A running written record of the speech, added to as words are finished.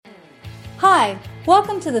Hi,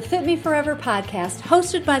 welcome to the Fit Me Forever podcast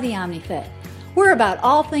hosted by the OmniFit. We're about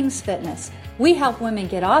all things fitness. We help women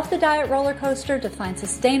get off the diet roller coaster to find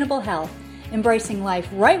sustainable health, embracing life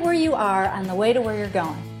right where you are on the way to where you're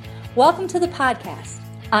going. Welcome to the podcast.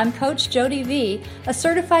 I'm Coach Jody V, a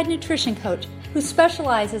certified nutrition coach who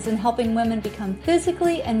specializes in helping women become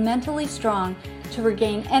physically and mentally strong to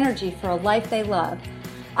regain energy for a life they love.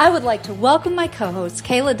 I would like to welcome my co-host,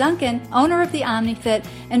 Kayla Duncan, owner of the OmniFit,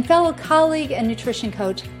 and fellow colleague and nutrition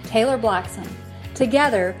coach, Taylor Bloxham.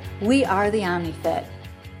 Together, we are the OmniFit.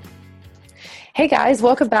 Hey guys,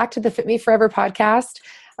 welcome back to the Fit Me Forever podcast.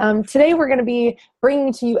 Today we're going to be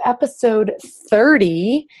bringing to you episode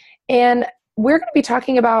 30, and we're going to be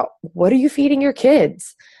talking about what are you feeding your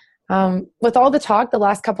kids? With all the talk the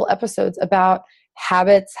last couple episodes about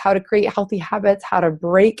habits, how to create healthy habits, how to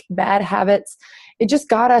break bad habits, it just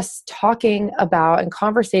got us talking about and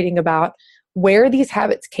conversating about where these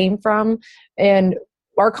habits came from, and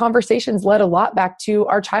our conversations led a lot back to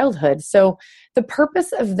our childhood. So the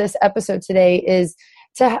purpose of this episode today is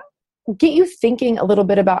to get you thinking a little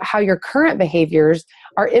bit about how your current behaviors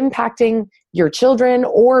are impacting your children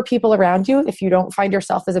or people around you if you don't find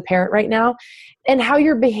yourself as a parent right now, and how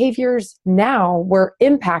your behaviors now were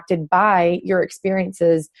impacted by your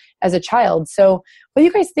experiences as a child. So what do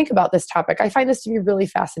you guys think about this topic? I find this to be really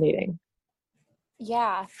fascinating.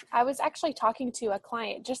 Yeah, I was actually talking to a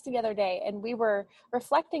client just the other day, and we were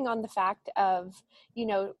reflecting on the fact of,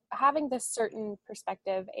 having this certain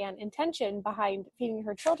perspective and intention behind feeding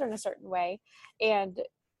her children a certain way. And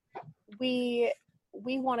we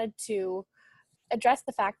wanted to address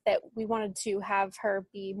the fact that we wanted to have her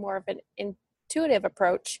be more of an intuitive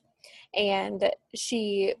approach. And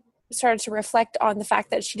she started to reflect on the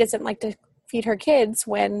fact that she doesn't like to feed her kids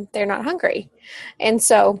when they're not hungry. And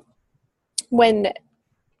so when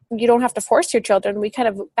you don't have to force your children, we kind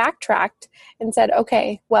of backtracked and said,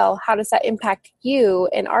 okay, well, how does that impact you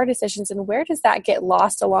and our decisions? And where does that get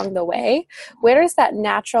lost along the way? Where is that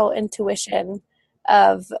natural intuition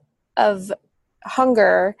of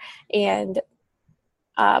hunger and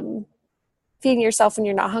feeding yourself when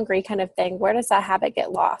you're not hungry kind of thing? Where does that habit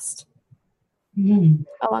get lost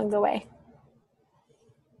along the way?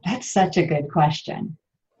 That's such a good question.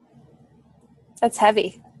 That's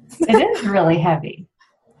heavy. It is really heavy.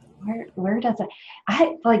 Where does it,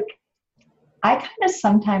 I kind of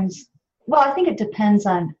sometimes, I think it depends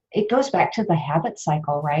on, it goes back to the habit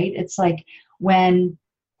cycle, right? It's like,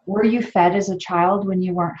 were you fed as a child when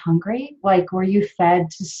you weren't hungry? Like, were you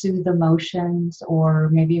fed to soothe emotions, or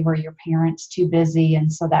maybe were your parents too busy?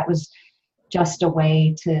 And so that was just a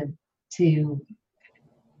way to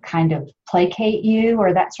kind of placate you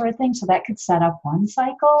or that sort of thing. So that could set up one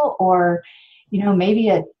cycle, or, maybe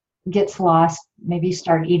it gets lost. Maybe you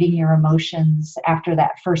start eating your emotions after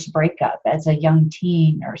that first breakup as a young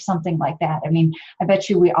teen or something like that. I mean, I bet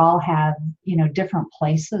you we all have, different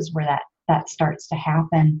places where that starts to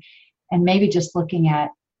happen, and maybe just looking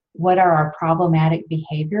at what are our problematic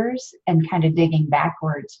behaviors and kind of digging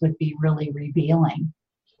backwards would be really revealing.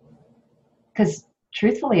 Because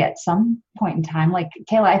truthfully, at some point in time, like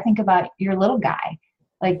Kayla, I think about your little guy,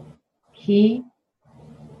 like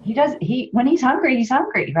when he's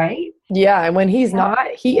hungry, right? Yeah. And when he's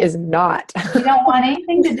not, he is not. You don't want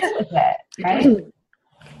anything to do with it, right?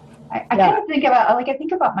 I kind of think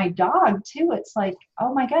about my dog too. It's like,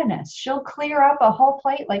 oh my goodness, she'll clear up a whole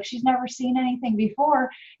plate like she's never seen anything before,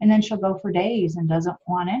 and then she'll go for days and doesn't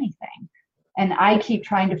want anything. And I keep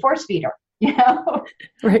trying to force feed her,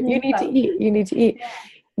 Right. You need to eat.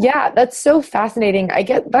 Yeah, that's so fascinating.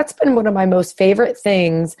 That's been one of my most favorite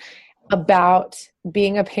things about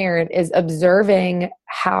being a parent, is observing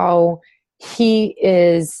how he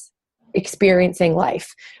is experiencing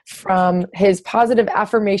life, from his positive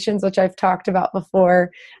affirmations, which I've talked about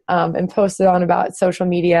before and posted on about social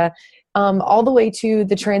media, all the way to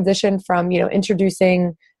the transition from,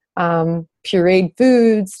 introducing pureed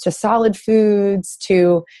foods to solid foods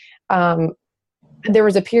to, there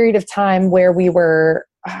was a period of time where we were,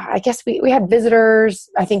 I guess we had visitors.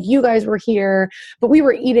 I think you guys were here, but we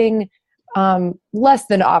were eating less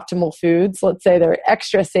than optimal foods. Let's say they're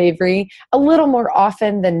extra savory a little more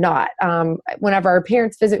often than not. Whenever our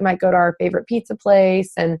parents visit, we might go to our favorite pizza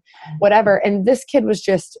place and whatever. And this kid was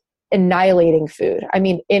just annihilating food. I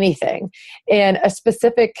mean, anything. And a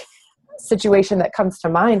specific situation that comes to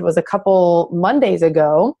mind was a couple Mondays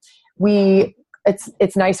ago.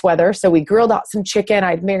 It's nice weather, so we grilled out some chicken.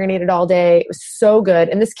 I'd marinated all day. It was so good.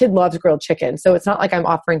 And this kid loves grilled chicken, so it's not like I'm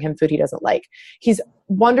offering him food he doesn't like. He's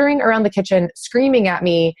wandering around the kitchen, screaming at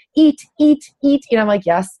me, eat, eat, eat. I'm like,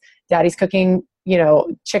 yes, Daddy's cooking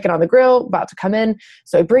chicken on the grill about to come in.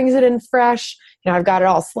 So he brings it in fresh. I've got it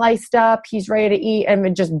all sliced up. He's ready to eat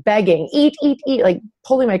and just begging, eat, like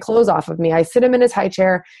pulling my clothes off of me. I sit him in his high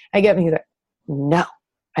chair. I get him. He's like, no,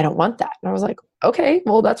 I don't want that. And I was like, okay,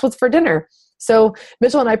 well, that's what's for dinner. So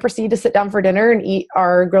Mitchell and I proceed to sit down for dinner and eat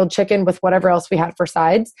our grilled chicken with whatever else we had for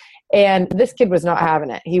sides. And this kid was not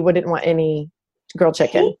having it. He wouldn't want any grilled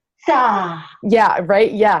chicken. Pizza. Yeah,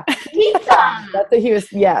 right? Yeah. Pizza. That's what he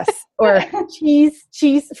was, yes. Or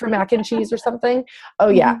cheese for mac and cheese or something. Oh,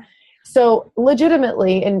 yeah. So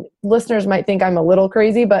legitimately, and listeners might think I'm a little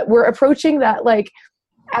crazy, but we're approaching that like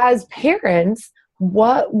as parents,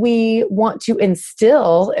 what we want to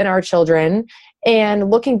instill in our children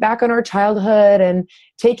and looking back on our childhood and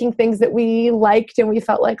taking things that we liked and we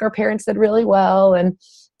felt like our parents did really well and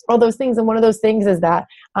all those things. And one of those things is that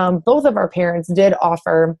both of our parents did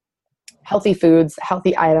offer healthy foods,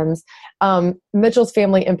 healthy items. Mitchell's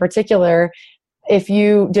family in particular, if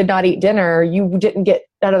you did not eat dinner, you didn't get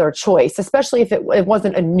another choice, especially if it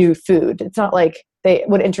wasn't a new food. It's not like they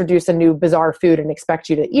would introduce a new bizarre food and expect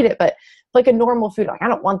you to eat it, but like a normal food, like, I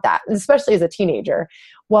don't want that, especially as a teenager.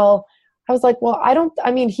 Well, I was like, well,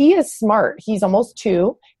 he is smart. He's almost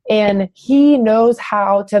 2 and he knows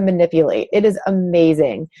how to manipulate. It is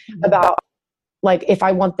amazing about like, if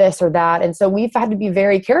I want this or that. And so we've had to be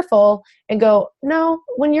very careful and go, no,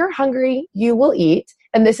 when you're hungry, you will eat.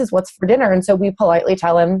 And this is what's for dinner. And so we politely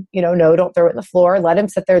tell him, no, don't throw it in the floor. Let him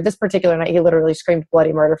sit there. This particular night, he literally screamed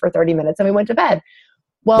bloody murder for 30 minutes and we went to bed.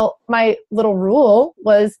 Well, my little rule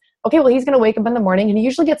was, okay, well, he's going to wake up in the morning and he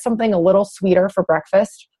usually gets something a little sweeter for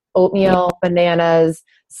breakfast, oatmeal, bananas,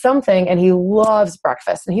 something. And he loves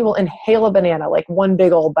breakfast and he will inhale a banana, like one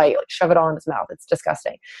big old bite, like shove it all in his mouth. It's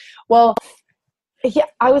disgusting. Well,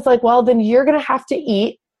 I was like, well, then you're going to have to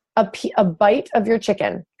eat a bite of your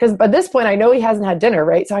chicken. Because by this point, I know he hasn't had dinner,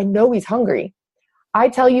 right? So I know he's hungry. I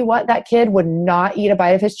tell you what, that kid would not eat a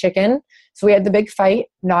bite of his chicken. So we had the big fight.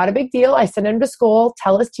 Not a big deal. I send him to school,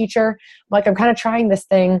 tell his teacher, I'm kind of trying this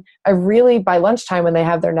thing. By lunchtime when they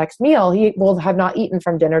have their next meal, he will have not eaten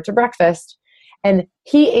from dinner to breakfast. And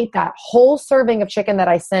he ate that whole serving of chicken that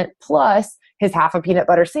I sent, plus his half a peanut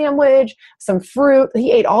butter sandwich, some fruit.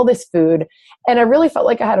 He ate all this food. And I really felt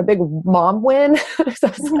like I had a big mom win. So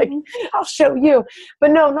I was like, I'll show you.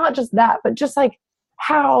 But no, not just that, but just like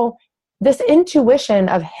how this intuition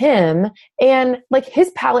of him and like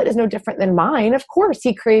his palate is no different than mine. Of course,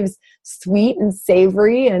 he craves sweet and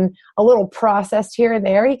savory and a little processed here and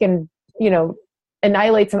there. He can,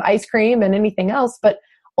 annihilate some ice cream and anything else. But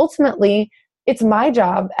ultimately, it's my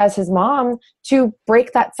job as his mom to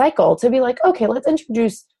break that cycle, to be like, okay, let's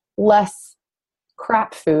introduce less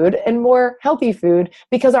crap food and more healthy food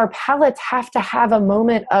because our palates have to have a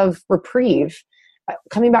moment of reprieve.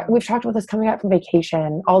 Coming back, we've talked about this, coming back from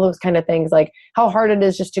vacation, all those kind of things, like how hard it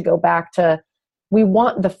is just to go back to, we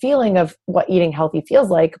want the feeling of what eating healthy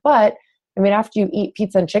feels like. But after you eat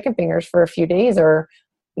pizza and chicken fingers for a few days or,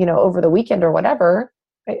 over the weekend or whatever,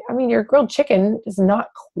 your grilled chicken is not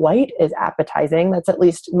quite as appetizing. That's at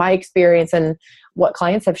least my experience and what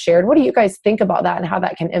clients have shared. What do you guys think about that and how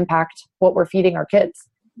that can impact what we're feeding our kids?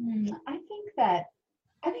 I think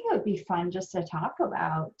it would be fun just to talk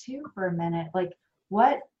about too for a minute, like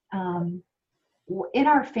what in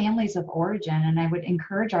our families of origin, and I would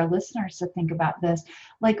encourage our listeners to think about this,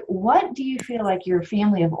 like what do you feel like your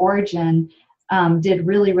family of origin did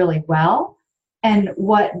really, really well? And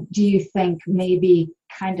what do you think maybe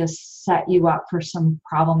kind of set you up for some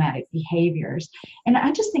problematic behaviors? And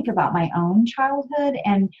I just think about my own childhood.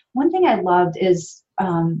 And one thing I loved is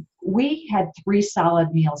we had 3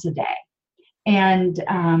 solid meals a day. And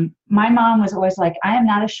my mom was always like, I am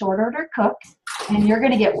not a short order cook, and you're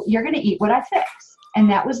going to eat what I fix. And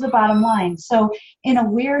that was the bottom line. So in a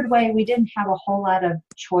weird way, we didn't have a whole lot of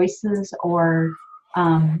choices or,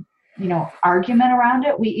 argument around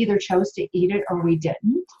it. We either chose to eat it or we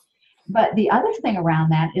didn't. But the other thing around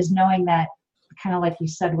that is knowing that, kind of like you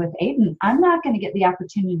said with Aiden, I'm not going to get the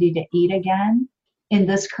opportunity to eat again in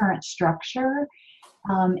this current structure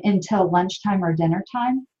until lunchtime or dinner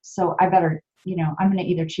time. So I better, I'm going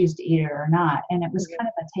to either choose to eat it or not. And it was kind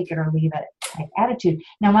of a take it or leave it type attitude.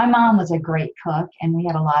 Now, my mom was a great cook and we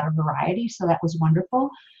had a lot of variety, so that was wonderful.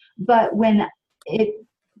 But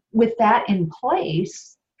with that in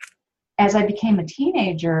place, as I became a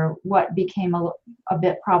teenager, what became a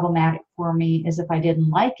bit problematic for me is if I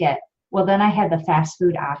didn't like it, well, then I had the fast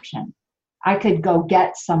food option. I could go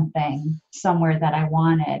get something somewhere that I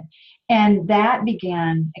wanted. And that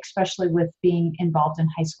began, especially with being involved in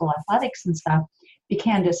high school athletics and stuff,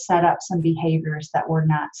 began to set up some behaviors that were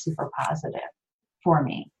not super positive for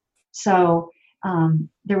me. So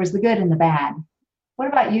there was the good and the bad What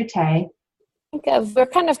about you, Tay? We're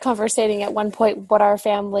kind of conversating at one point what our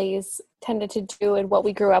families tended to do and what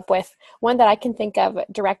we grew up with. One that I can think of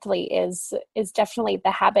directly is definitely the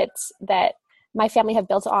habits that my family have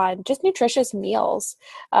built on just nutritious meals.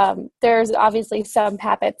 There's obviously some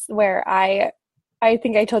habits where I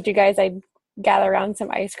think I told you guys I'd gather around some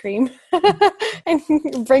ice cream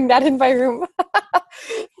and bring that in my room.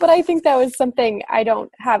 But I think that was something, I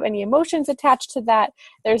don't have any emotions attached to that.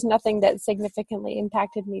 There's nothing that significantly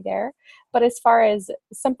impacted me there. But as far as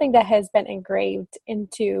something that has been engraved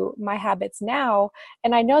into my habits now,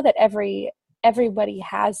 and I know that everybody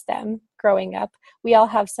has them growing up, we all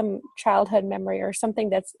have some childhood memory or something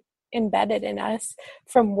that's embedded in us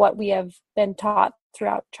from what we have been taught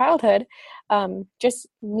throughout childhood. Just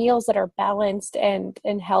meals that are balanced and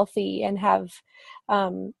healthy and have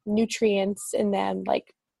nutrients in them,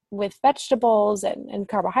 like with vegetables and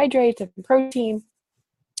carbohydrates and protein.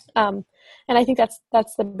 And I think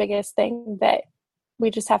that's the biggest thing that we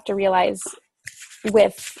just have to realize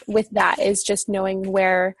with that is just knowing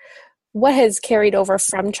what has carried over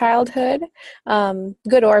from childhood,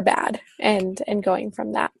 good or bad, and going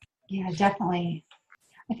from that. Yeah, definitely.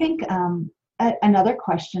 I think another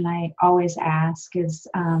question I always ask is,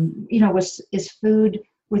 is food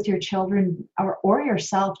with your children or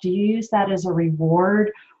yourself, do you use that as a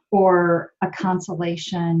reward or a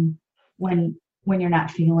consolation when you're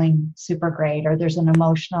not feeling super great or there's an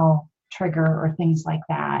emotional trigger or things like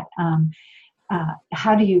that?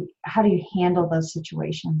 How do you handle those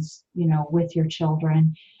situations, with your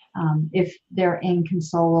children? If they're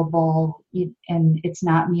inconsolable and it's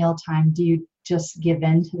not mealtime, do you just give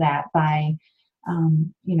in to that by,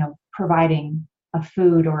 providing a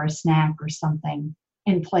food or a snack or something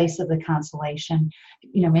in place of the consolation,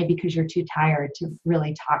 maybe because you're too tired to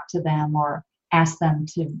really talk to them or ask them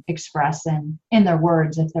to express in their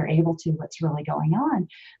words, if they're able to, what's really going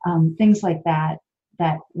on. Things like that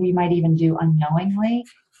we might even do unknowingly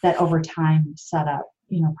that over time set up,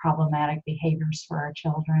 problematic behaviors for our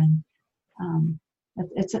children.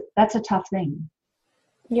 That's a tough thing.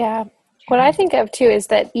 Yeah. What I think of too is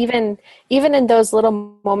that even in those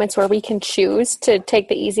little moments where we can choose to take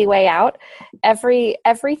the easy way out,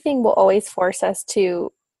 everything will always force us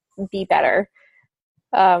to be better,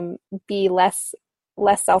 be less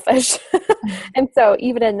selfish. And so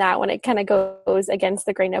even in that, when it kind of goes against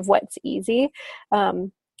the grain of what's easy,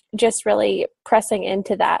 just really pressing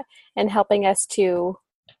into that and helping us to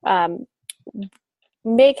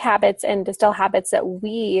make habits and distill habits that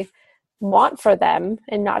we want for them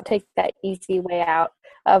and not take that easy way out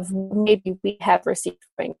of maybe we have received.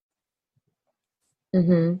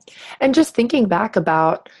 Mm-hmm. And just thinking back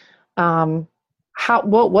about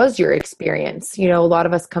what was your experience? A lot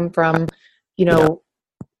of us come from,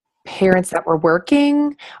 parents that were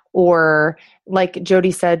working, or like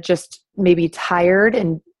Jody said, just maybe tired,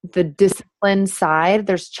 and the discipline side,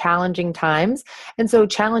 there's challenging times. And so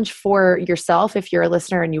challenge for yourself, if you're a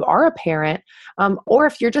listener and you are a parent, or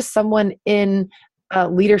if you're just someone in a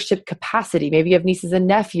leadership capacity, maybe you have nieces and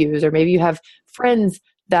nephews, or maybe you have friends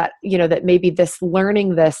that, that maybe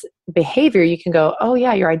learning this behavior, you can go, oh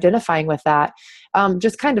yeah, you're identifying with that.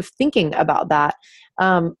 Just kind of thinking about that.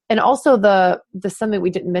 And also the something we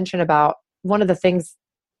didn't mention about one of the things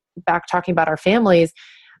back talking about our families,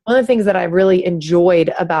 one of the things that I really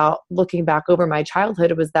enjoyed about looking back over my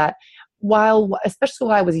childhood was that especially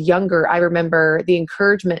while I was younger, I remember the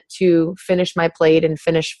encouragement to finish my plate and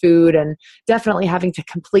finish food, and definitely having to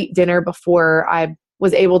complete dinner before I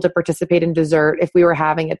was able to participate in dessert if we were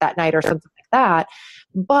having it that night or something like that.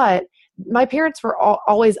 But my parents were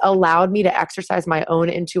always allowed me to exercise my own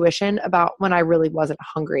intuition about when I really wasn't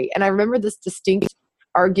hungry. And I remember this distinct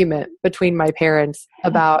argument between my parents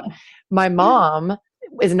about my mom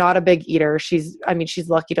is not a big eater. She's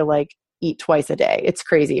lucky to eat twice a day. It's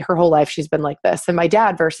crazy. Her whole life she's been like this. And my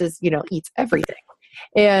dad versus, eats everything.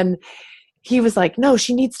 And he was like, no,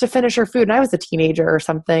 she needs to finish her food. And I was a teenager or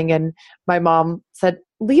something. And my mom said,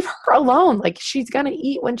 leave her alone. She's going to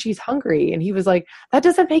eat when she's hungry. And he was like, that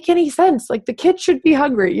doesn't make any sense. The kid should be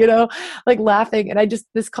hungry, laughing. And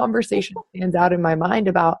this conversation stands out in my mind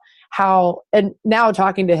about how, and now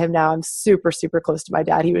talking to him now, I'm super, super close to my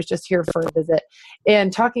dad. He was just here for a visit,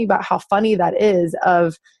 and talking about how funny that is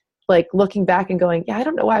of looking back and going, yeah, I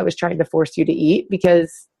don't know why I was trying to force you to eat,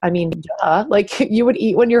 because duh, you would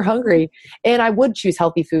eat when you're hungry. And I would choose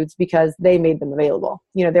healthy foods because they made them available.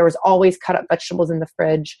 There was always cut up vegetables in the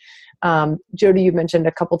fridge. Jody, you mentioned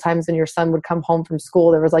a couple times when your son would come home from school,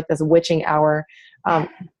 there was this witching hour.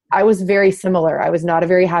 I was very similar. I was not a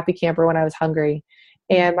very happy camper when I was hungry.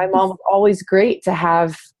 And my mom was always great to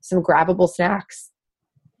have some grabbable snacks.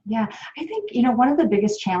 Yeah, I think, one of the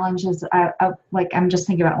biggest challenges, like I'm just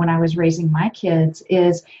thinking about when I was raising my kids,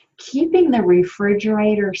 is keeping the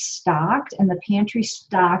refrigerator stocked and the pantry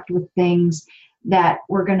stocked with things that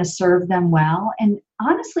were going to serve them well. And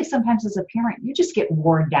honestly, sometimes as a parent, you just get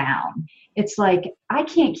worn down. It's like, I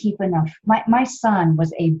can't keep enough. My son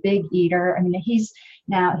was a big eater. I mean, he's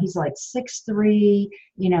like 6'3",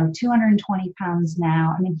 220 pounds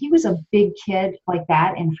now. I mean, he was a big kid like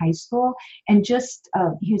that in high school, and just,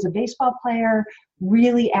 he was a baseball player,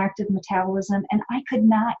 really active metabolism. And I could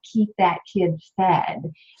not keep that kid fed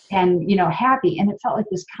and, happy. And it felt like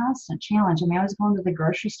this constant challenge. I mean, I was going to the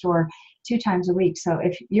grocery store 2 times a week. So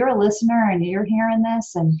if you're a listener and you're hearing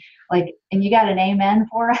this and you got an amen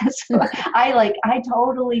for us, I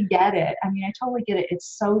totally get it. I mean, I totally get it.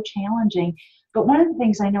 It's so challenging. But one of the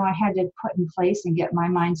things I know I had to put in place and get my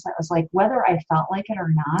mindset was like, whether I felt like it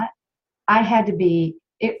or not, I had to be,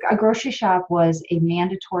 a grocery shop was a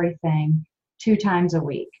mandatory thing 2 times a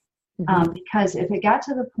week. Mm-hmm. Because if it got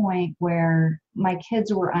to the point where my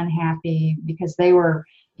kids were unhappy because they were,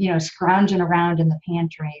 scrounging around in the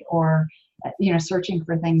pantry or, searching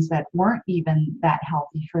for things that weren't even that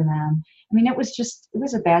healthy for them. I mean, it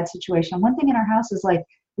was a bad situation. One thing in our house is like,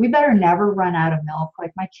 we better never run out of milk.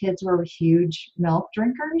 Like my kids were huge milk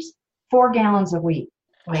drinkers, 4 gallons a week,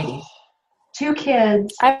 ladies. 2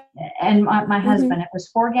 kids and my husband, mm-hmm. It was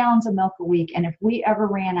 4 gallons of milk a week. And if we ever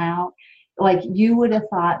ran out, like you would have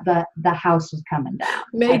thought that the house was coming down.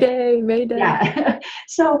 Mayday. Yeah.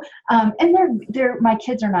 So, and my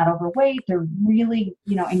kids are not overweight. They're really,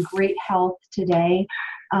 in great health today.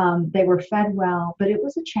 They were fed well, but it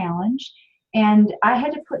was a challenge. And I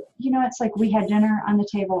had to put, it's like we had dinner on the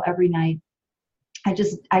table every night. I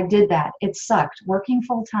did that. It sucked working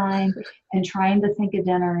full time and trying to think of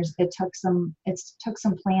dinners. It took some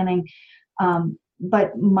planning.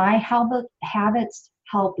 But my habits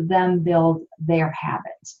help them build their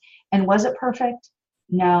habits. And was it perfect?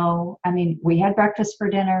 No. I mean, we had breakfast for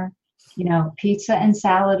dinner. Pizza and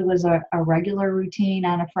salad was a regular routine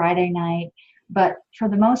on a Friday night. But for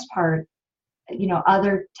the most part,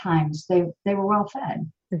 other times they were well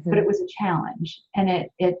fed. Mm-hmm. But it was a challenge. And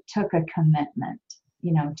it took a commitment,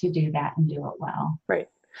 to do that and do it well. Right.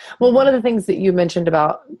 Well, one of the things that you mentioned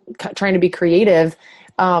about trying to be creative,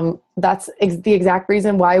 that's the exact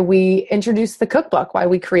reason why we introduced the cookbook, why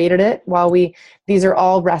we created it, these are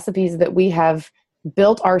all recipes that we have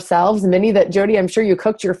built ourselves, many that Jody, I'm sure you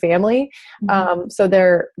cooked your family. Mm-hmm. So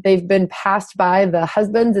they've been passed by the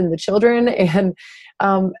husbands and the children and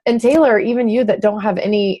Taylor, even you that don't have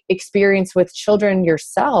any experience with children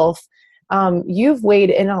yourself, you've weighed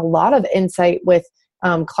in a lot of insight with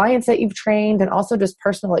clients that you've trained and also just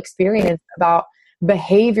personal experience about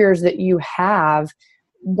behaviors that you have.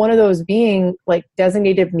 One of those being like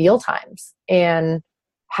designated meal times, and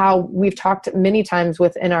how we've talked many times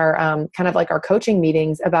within our kind of like our coaching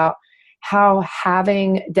meetings about how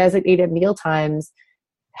having designated meal times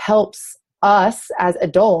helps us as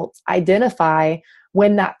adults identify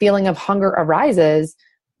when that feeling of hunger arises.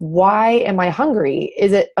 Why am I hungry?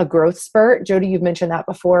 Is it a growth spurt? Jody, you've mentioned that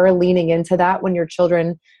before, leaning into that when your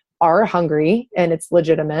children are hungry and it's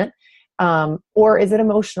legitimate. Or is it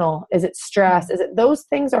emotional? Is it stress? Those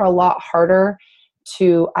things are a lot harder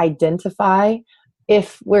to identify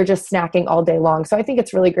if we're just snacking all day long. So I think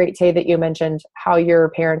it's really great, Tay, that you mentioned how your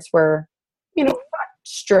parents were, not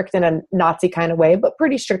strict in a Nazi kind of way, but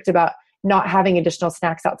pretty strict about not having additional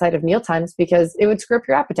snacks outside of mealtimes because it would screw up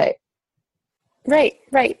your appetite. Right.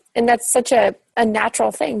 And that's such a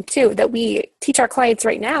natural thing too, that we teach our clients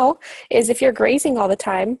right now is if you're grazing all the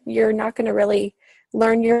time, you're not going to really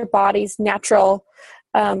learn your body's natural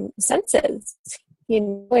senses.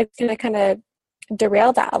 It's going to kind of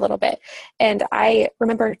derail that a little bit. And I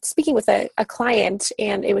remember speaking with a client,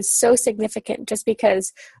 and it was so significant just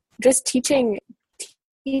because just teaching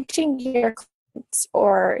your clients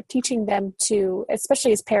or teaching them to,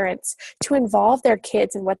 especially as parents, to involve their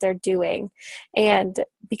kids in what they're doing. And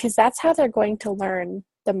because that's how they're going to learn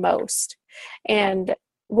the most. And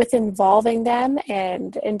with involving them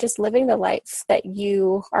and just living the life that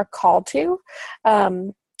you are called to,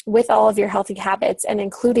 with all of your healthy habits and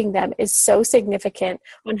including them is so significant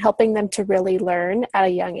on helping them to really learn at a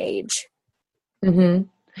young age. Mm-hmm.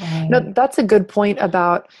 Right. No, that's a good point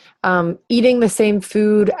about eating the same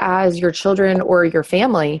food as your children or your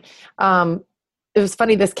family. It was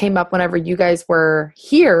funny, this came up whenever you guys were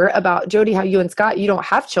here about, Jody, how you and Scott, you don't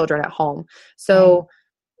have children at home. So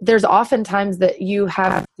there's often times that you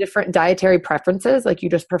have different dietary preferences, like you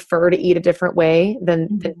just prefer to eat a different way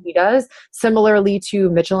than he does. Similarly to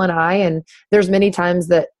Mitchell and I, and there's many times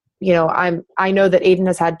that I know that Aiden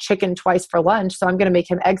has had chicken twice for lunch, so I'm going to make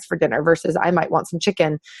him eggs for dinner versus I might want some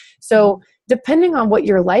chicken. So depending on what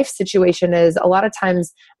your life situation is, a lot of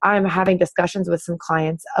times I'm having discussions with some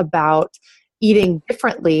clients about eating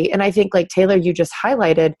differently. And I think, like Taylor, you just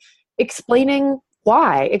highlighted, explaining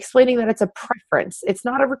that it's a preference. It's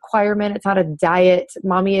not a requirement. It's not a diet.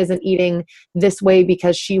 Mommy isn't eating this way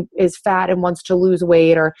because she is fat and wants to lose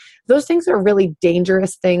weight, or those things are really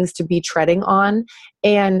dangerous things to be treading on.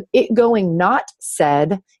 And it going not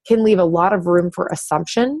said can leave a lot of room for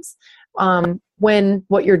assumptions. When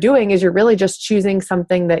what you're doing is you're really just choosing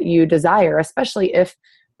something that you desire, especially if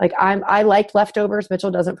I like leftovers. Mitchell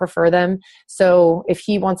doesn't prefer them. So if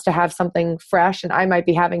he wants to have something fresh and I might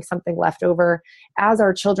be having something left over, as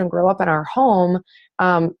our children grow up in our home,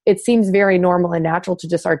 it seems very normal and natural to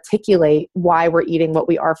just articulate why we're eating what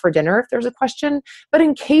we are for dinner if there's a question. But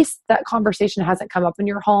in case that conversation hasn't come up in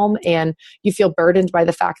your home and you feel burdened by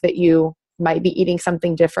the fact that you might be eating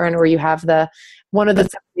something different, or you have one of the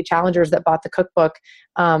challengers that bought the cookbook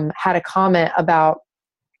had a comment about,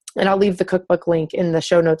 and I'll leave the cookbook link in the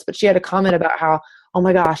show notes, but she had a comment about how, oh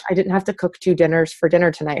my gosh, I didn't have to cook 2 dinners for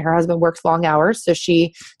dinner tonight. Her husband works long hours, so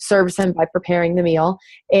she serves him by preparing the meal.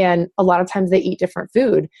 And a lot of times they eat different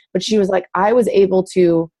food. But she was like, I was able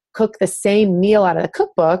to cook the same meal out of the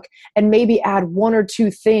cookbook and maybe add 1 or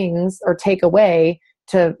 2 things or take away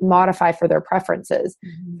to modify for their preferences.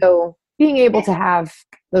 Mm-hmm. So being able to have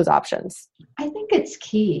those options. I think it's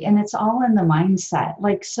key, and it's all in the mindset.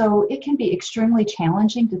 So it can be extremely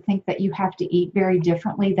challenging to think that you have to eat very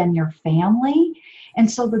differently than your family.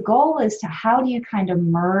 And so the goal is to, how do you kind of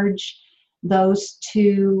merge those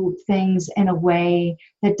 2 things in a way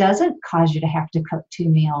that doesn't cause you to have to cook 2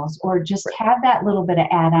 meals, or just have that little bit of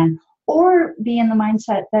add-on, or be in the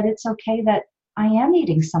mindset that it's okay that I am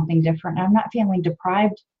eating something different. I'm not feeling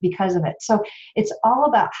deprived because of it. So it's all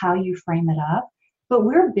about how you frame it up. But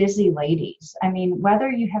we're busy ladies. I mean, whether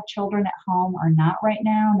you have children at home or not right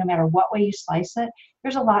now, no matter what way you slice it,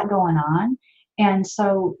 there's a lot going on. And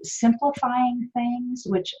so simplifying things,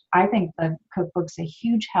 which I think the cookbook's a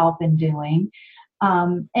huge help in doing.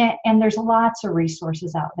 And there's lots of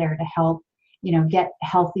resources out there to help, get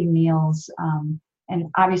healthy meals. And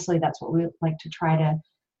obviously that's what we like to try to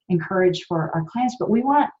encourage for our clients. But we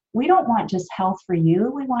don't want just health for you.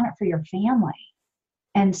 We want it for your family.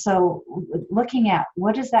 And so looking at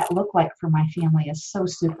what does that look like for my family is so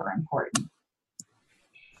super important.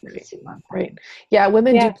 Right. Yeah,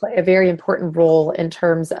 women do play a very important role in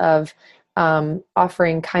terms of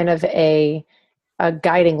offering kind of a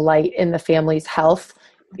guiding light in the family's health,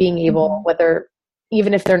 being able,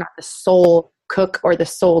 even if they're not the sole cook or the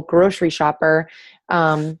sole grocery shopper,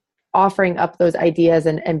 offering up those ideas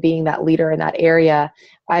and being that leader in that area.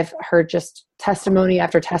 I've heard just testimony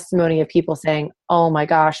after testimony of people saying, oh my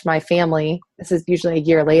gosh, my family, this is usually a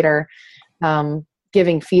year later,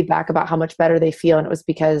 giving feedback about how much better they feel. And it was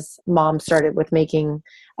because mom started with making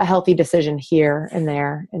a healthy decision here and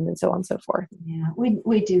there, and then so on and so forth. Yeah,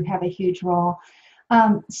 we do have a huge role.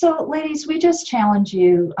 So ladies, we just challenge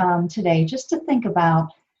you today just to think about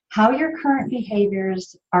how your current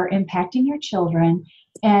behaviors are impacting your children,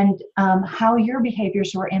 and how your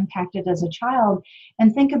behaviors were impacted as a child,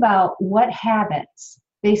 and think about what habits,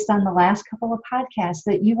 based on the last couple of podcasts,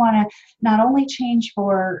 that you want to not only change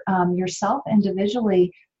for yourself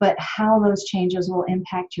individually, but how those changes will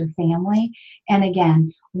impact your family. And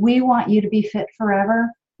again, we want you to be fit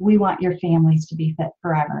forever. We want your families to be fit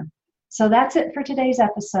forever. So that's it for today's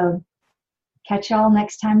episode. Catch y'all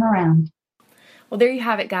next time around. Well, there you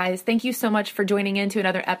have it, guys. Thank you so much for joining in to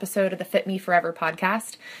another episode of the Fit Me Forever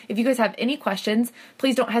podcast. If you guys have any questions,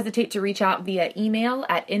 please don't hesitate to reach out via email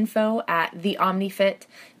at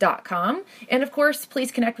info@theomnifit.com. And of course,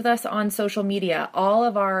 please connect with us on social media. All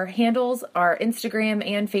of our handles, our Instagram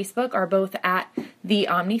and Facebook, are both at The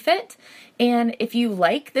OmniFit. And if you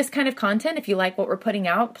like this kind of content, if you like what we're putting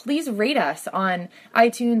out, please rate us on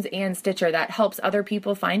iTunes and Stitcher. That helps other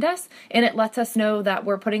people find us, and it lets us know that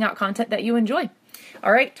we're putting out content that you enjoy.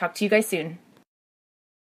 All right, talk to you guys soon.